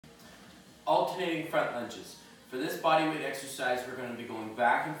Alternating front lunges. For this body weight exercise, we're going to be going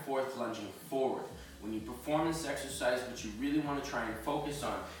back and forth, lunging forward. When you perform this exercise, what you really want to try and focus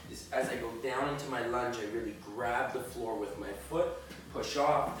on is as I go down into my lunge, I really grab the floor with my foot, push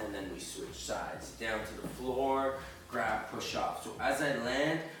off, and then we switch sides. Down to the floor, grab, push off. So as I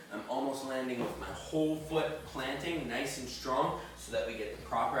land, I'm almost landing with my whole foot planting nice and strong so that we get the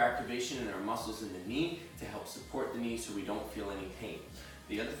proper activation in our muscles in the knee to help support the knee so we don't feel any pain.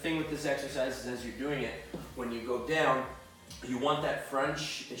 The other thing with this exercise is as you're doing it, when you go down, you want that front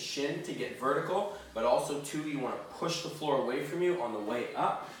shin to get vertical, but also too, you want to push the floor away from you on the way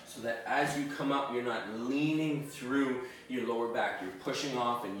up so that as you come up, you're not leaning through your lower back. You're pushing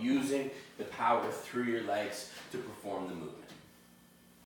off and using the power through your legs to perform the movement.